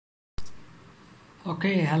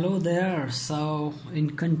Okay, hello there. So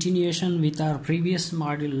in continuation with our previous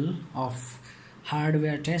module of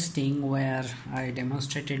hardware testing, where I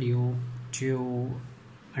demonstrated you to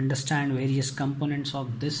understand various components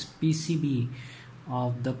of this PCB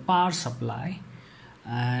of the power supply,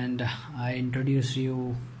 and I introduced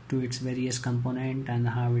you to its various component and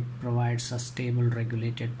how it provides a stable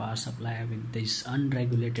regulated power supply with this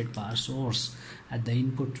unregulated power source at the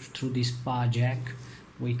input through this power jack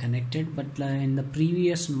we connected. But in the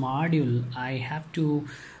previous module I have to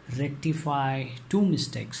rectify two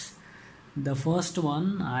mistakes. The first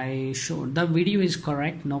one, I showed the video is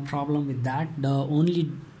correct, no problem with that. The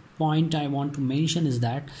only point I want to mention is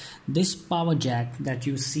that this power jack that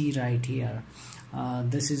you see right here,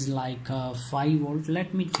 this is like a 5 volt.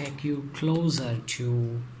 Let me take you closer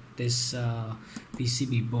to this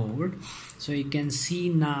PCB board. So you can see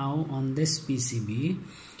now on this PCB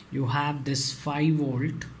you have this 5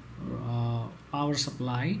 volt power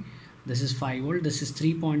supply. This is 5 volt, this is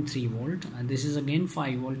 3.3 volt, and this is again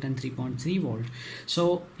 5 volt and 3.3 volt.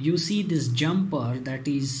 So you see this jumper that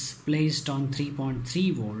is placed on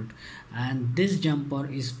 3.3 volt, and this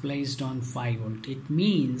jumper is placed on 5 volt. It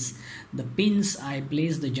means the pins I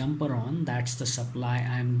place the jumper on, that's the supply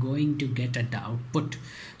I am going to get at the output.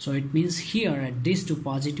 So it means here at this two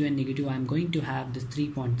positive and negative I am going to have this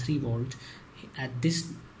 3.3 volt. At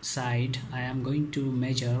this side I am going to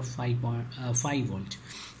measure 5 volt.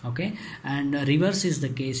 Okay, and reverse is the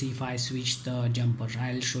case if I switch the jumper.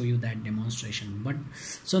 I'll show you that demonstration. But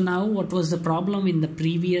so now, what was the problem in the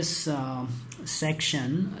previous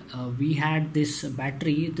section? We had this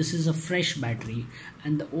battery. This is a fresh battery,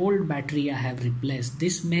 and the old battery I have replaced.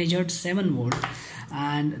 This measured 7 volt,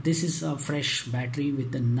 and this is a fresh battery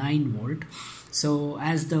with the 9 volt. So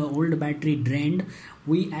as the old battery drained,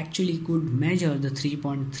 we actually could measure the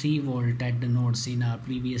 3.3 volt at the nodes in our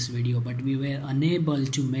previous video, but we were unable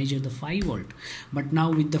to measure the 5 volt. But now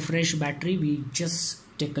with the fresh battery, we just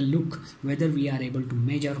take a look whether we are able to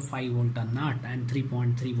measure 5 volt or not and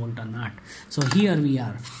 3.3 volt or not. So here we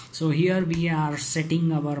are. So here we are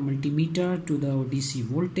setting our multimeter to the DC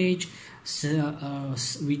voltage. So,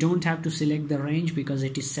 we don't have to select the range because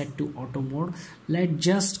it is set to auto mode. Let's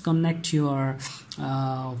just connect your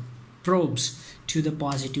probes to the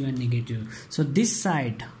positive and negative. So this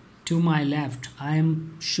side to my left, I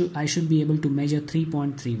should be able to measure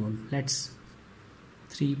 3.3 volt. Let's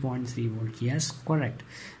 3.3 volt. Yes, correct.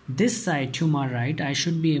 This side to my right, I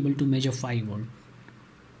should be able to measure 5 volt.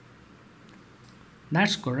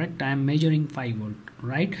 That's correct. I am measuring 5 volt,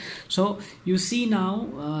 right? So you see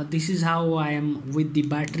now, this is how I am with the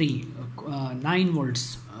battery, 9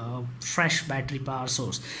 volts, fresh battery power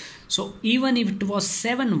source. So even if it was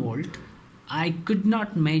 7 volt, I could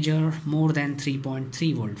not measure more than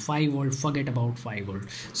 3.3 volt. 5 volt, forget about 5 volt.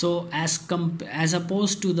 So as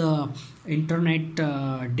opposed to the internet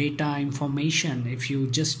data information, if you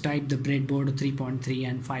just type the breadboard 3.3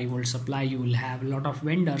 and 5 volt supply, you will have a lot of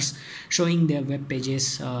vendors showing their web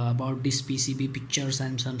pages about this PCB, pictures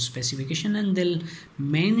and some specification, and they'll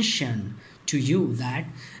mention to you that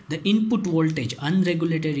the input voltage,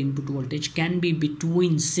 unregulated input voltage, can be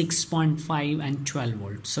between 6.5 and 12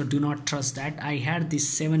 volts. So do not trust that. I had this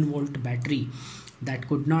 7 volt battery that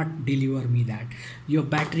could not deliver me that. Your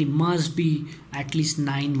battery must be at least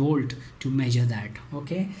 9 volt to measure that.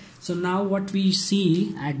 Okay, so now what we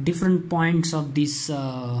see at different points of this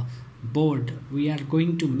board, we are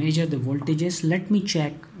going to measure the voltages. Let me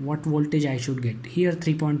check what voltage I should get. Here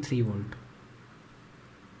 3.3 volt.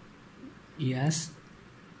 Yes,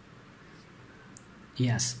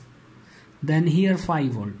 then here 5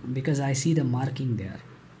 volt, because I see the marking there.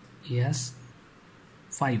 Yes,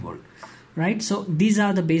 5 volt, right? So these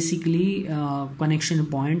are the basically connection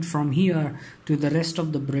point. From here to the rest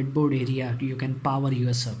of the breadboard area, you can power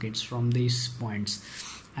your circuits from these points.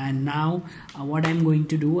 And now what I'm going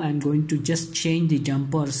to do, I'm going to just change the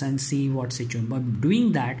jumpers and see what's situation. But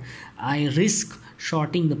doing that, I risk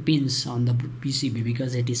shorting the pins on the PCB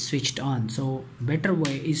because it is switched on. So better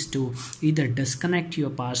way is to either disconnect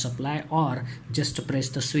your power supply or just press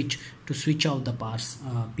the switch to switch out the power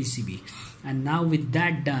PCB. And now with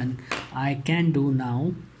that done, I can do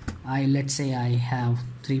now, let's say I have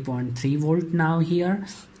 3.3 volt now here,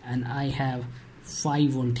 and I have 5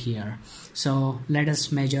 volt here. So let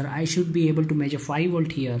us measure. I should be able to measure 5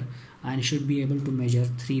 volt here and should be able to measure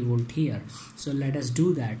 3 volt here. So let us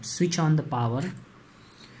do that. Switch on the power.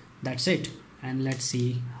 That's it. And let's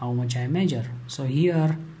see how much I measure. So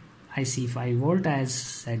here I see 5 volt as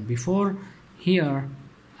said before. Here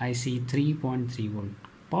I see 3.3 volt.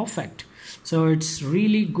 perfect. So it's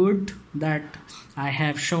really good that I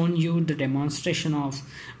have shown you the demonstration of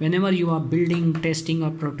whenever you are building, testing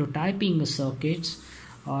or prototyping circuits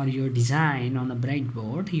or your design on a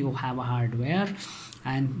breadboard, you have a hardware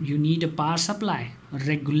and you need a power supply, a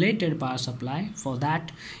regulated power supply. For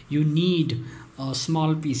that you need a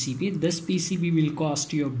small PCB. This PCB will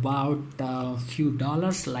cost you about a few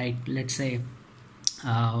dollars, like let's say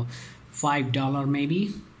 $5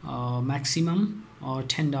 maybe maximum, or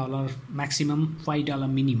 $10 maximum, $5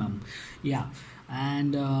 minimum. Yeah,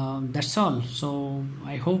 and that's all. So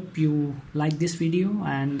I hope you like this video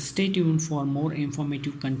and stay tuned for more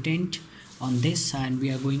informative content on this, and we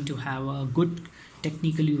are going to have a good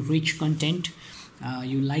technically rich content.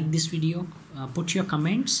 You like this video, put your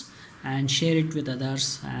comments and share it with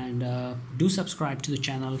others, and do subscribe to the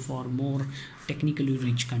channel for more technically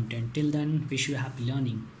rich content. Till then, wish you happy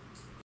learning.